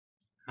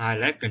Hi,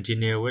 let's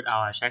continue with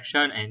our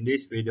section. In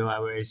this video, I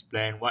will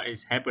explain what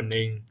is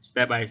happening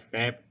step by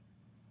step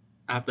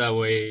after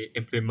we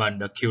implement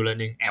the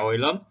Q-learning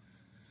algorithm.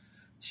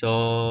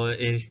 So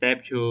in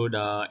step 2,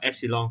 the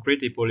epsilon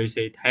grid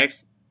policy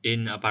takes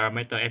in a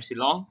parameter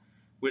epsilon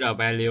with a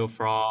value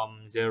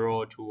from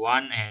 0 to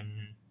 1 and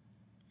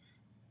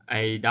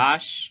a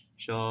dash.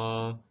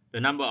 So the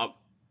number of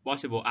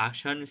possible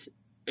actions,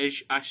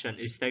 each action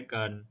is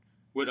taken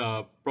with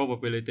a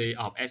probability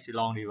of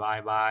epsilon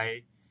divided by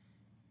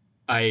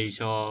a.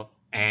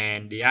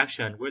 And the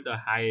action with the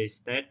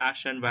highest state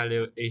action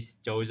value is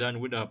chosen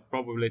with a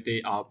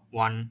probability of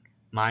 1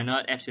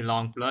 minus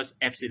epsilon plus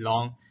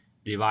epsilon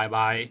divided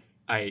by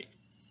a.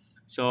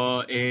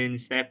 So in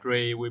step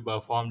 3, we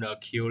perform the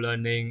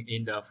Q-learning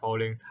in the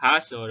following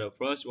tasks. So the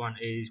first one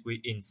is we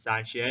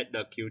instantiate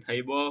the Q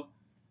table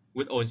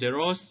with all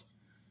zeros.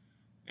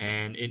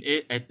 And in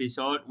each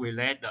episode, we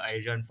let the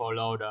agent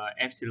follow the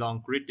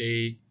epsilon grid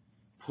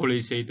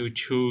policy to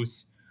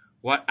choose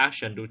what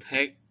action to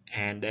take,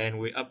 and then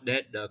we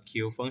update the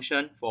Q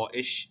function for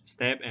each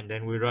step, and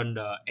then we run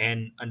the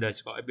n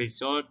underscore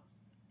episodes,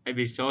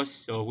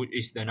 so which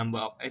is the number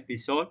of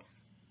episodes,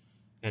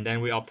 and then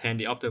we obtain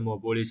the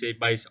optimal policy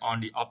based on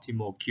the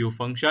optimal Q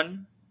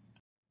function.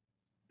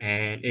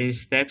 And in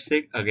step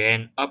 6,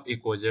 again, up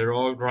equals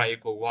 0, right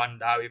equal 1,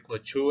 down equal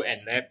 2,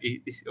 and left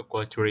is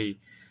equal 3.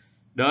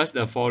 Thus,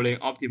 the following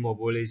optimal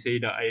policy,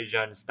 the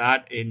agent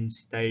start in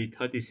stage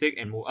 36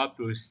 and move up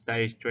to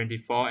stage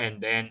 24,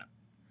 and then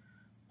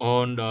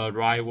on the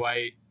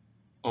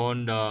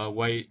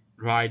way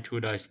right to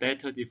the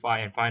stage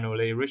 35, and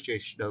finally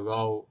reaches the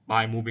goal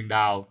by moving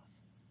down.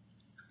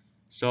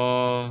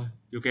 So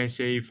you can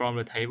see from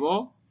the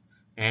table,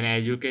 and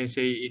as you can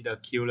see in the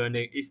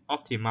Q-learning, is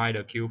optimize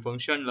the Q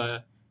function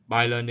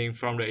by learning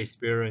from the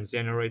experience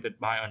generated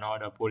by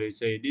another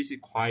policy. This is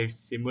quite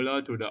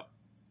similar to the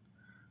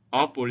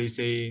of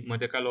policy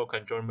Monte Carlo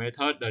control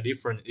method. The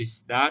difference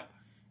is that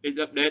it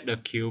updates the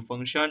Q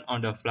function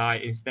on the fly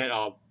instead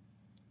of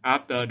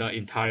after the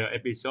entire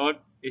episode.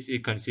 It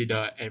is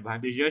considered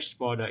advantageous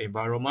for the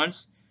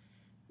environments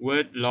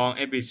with long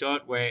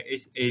episodes where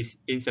it is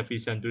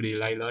insufficient to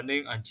delay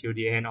learning until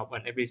the end of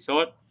an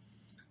episode.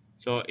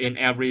 So in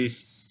every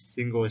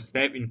single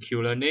step in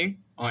Q-learning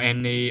or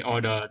any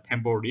other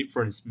temporal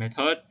difference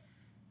method,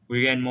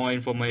 we gain more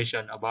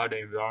information about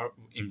the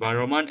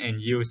environment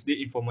and use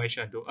the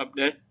information to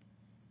update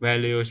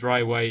values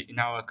right away. In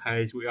our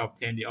case, we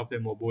obtain the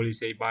optimal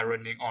policy by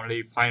running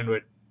only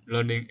 500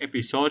 learning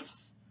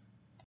episodes.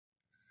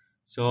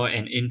 So,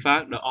 and in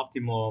fact, the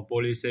optimal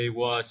policy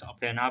was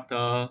obtained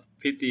after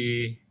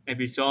 50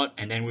 episodes,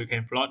 and then we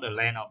can plot the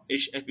length of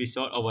each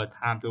episode over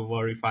time to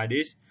verify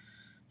this.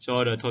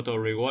 So the total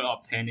reward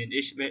obtained in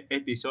each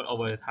episode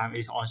over time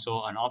is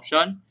also an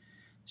option.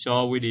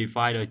 So we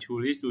define the two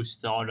lists to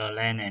store the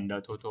length and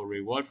the total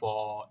reward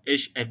for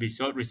each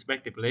episode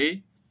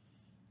respectively.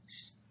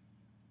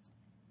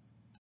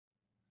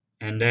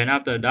 And then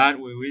after that,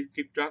 we will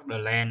keep track the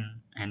length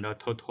and the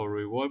total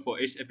reward for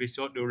each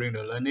episode during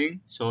the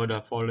learning. So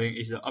the following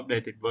is the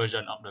updated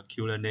version of the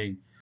Q-learning.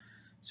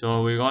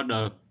 So we got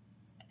the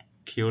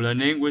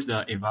Q-learning with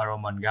the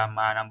environment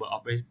gamma, number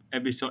of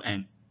episode,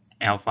 and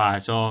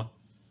alpha. So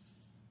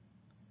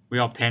we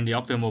obtain the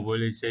optimal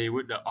policy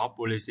with the off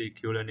policy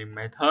Q-learning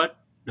method.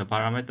 The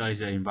parameter is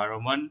the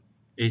environment,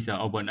 is the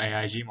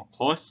OpenAI gym of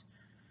course.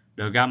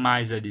 The gamma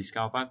is the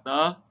discount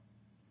factor,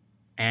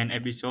 and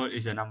episode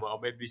is the number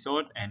of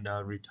episodes, and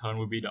the return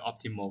will be the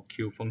optimal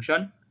Q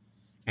function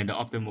and the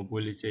optimal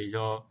policy.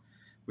 So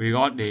we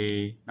got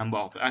the number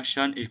of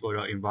action equal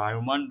to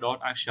environment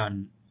dot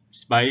action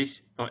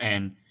space dot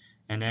n,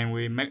 and then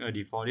we make a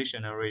default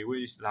dictionary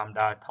with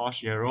lambda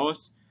torch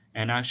zeros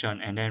and action,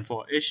 and then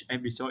for each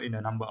episode in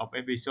the number of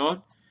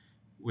episode,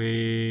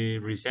 we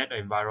reset the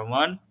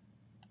environment,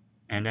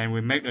 and then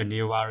we make a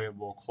new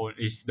variable called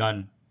is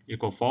done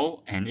equal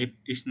false, and if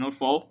it's not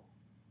false,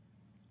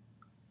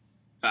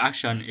 the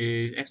action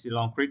is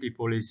epsilon grid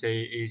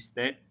policy is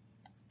state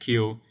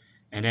Q,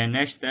 and then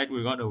next step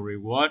we got a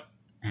reward,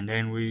 and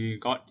then we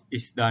got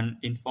is done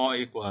info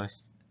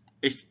equals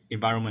is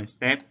environment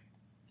step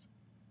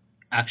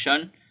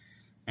action,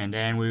 and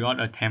then we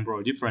got a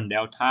temporal difference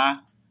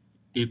delta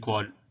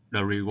equal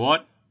the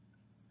reward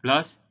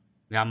plus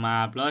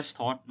gamma plus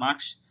torch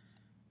max,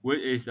 which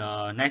is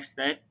the next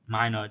state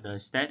minus the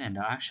state and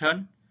the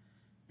action,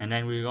 and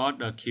then we got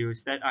the Q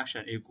state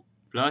action equal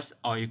plus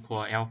or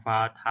equal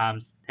alpha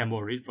times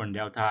temporal difference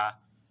delta,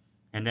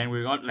 and then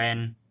we got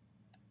length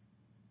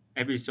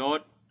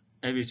episode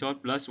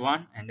plus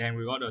 1, and then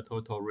we got the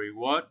total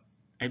reward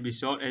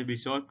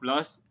episode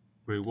plus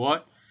reward,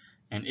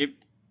 and if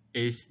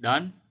it's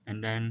done,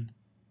 and then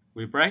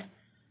we break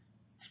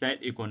state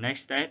equal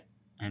next state,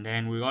 and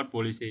then we got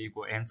policy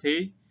equal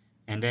empty,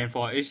 and then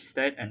for each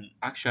state and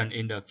action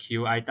in the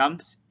Q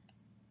items,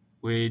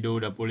 we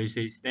do the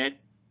policy state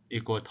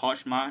equal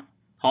torch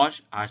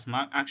as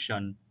mark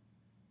action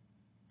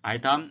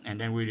item, and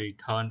then we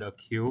return the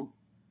Q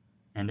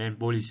and then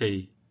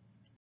policy.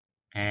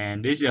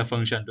 And this is a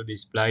function to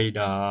display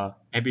the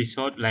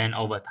episode length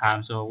over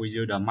time. So we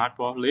use the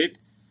matplotlib,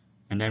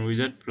 and then we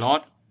just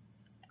plot.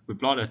 We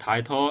plot the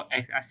title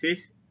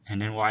x-axis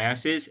and then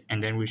y-axis,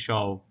 and then we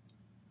show.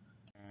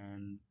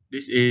 And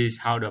this is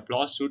how the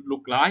plot should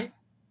look like.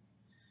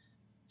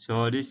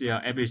 So this is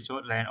the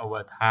episode length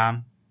over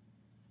time.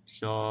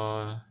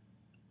 So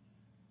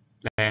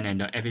length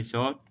and the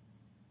episode.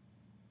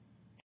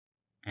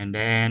 And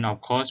then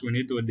of course we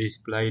need to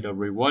display the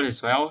reward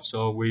as well.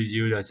 So we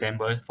use the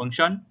sample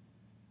function.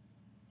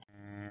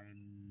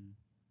 And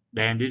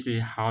then this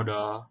is how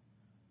the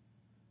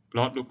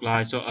plot look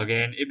like. So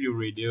again, if you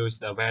reduce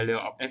the value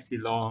of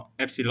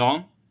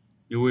epsilon,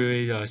 you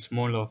will get a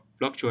smaller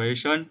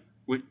fluctuation,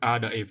 which are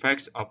the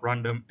effects of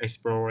random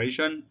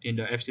exploration in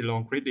the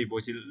epsilon critical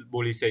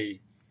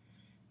policy.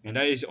 And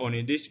that is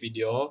only this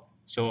video.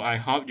 So I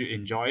hope you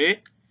enjoy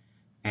it.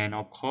 And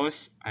of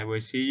course, I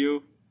will see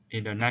you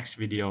in the next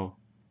video.